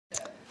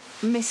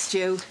Missed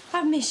you.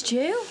 I've missed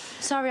you.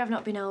 Sorry I've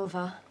not been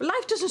over.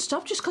 Life doesn't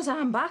stop just because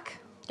I'm back.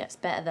 Gets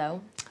better,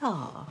 though.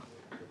 Oh,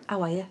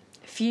 how are you?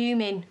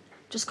 Fuming.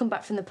 Just come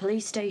back from the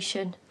police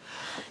station.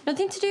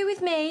 Nothing to do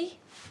with me.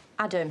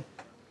 Adam.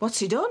 What's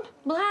he done?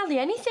 Well, hardly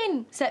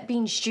anything, except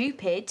being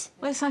stupid.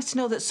 Well, it's nice to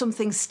know that some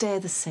things stay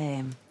the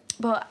same.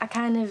 But I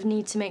kind of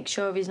need to make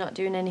sure he's not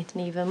doing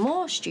anything even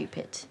more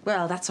stupid.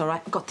 Well, that's all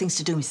right. I've got things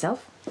to do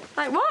myself.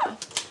 Like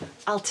what?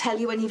 I'll tell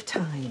you when you've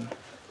time.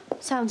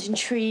 Sounds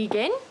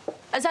intriguing.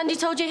 Has Andy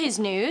told you his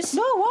news?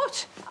 No,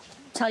 what?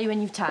 Tell you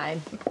when you've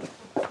time.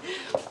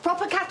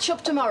 Proper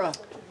catch-up tomorrow.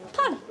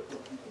 Plan.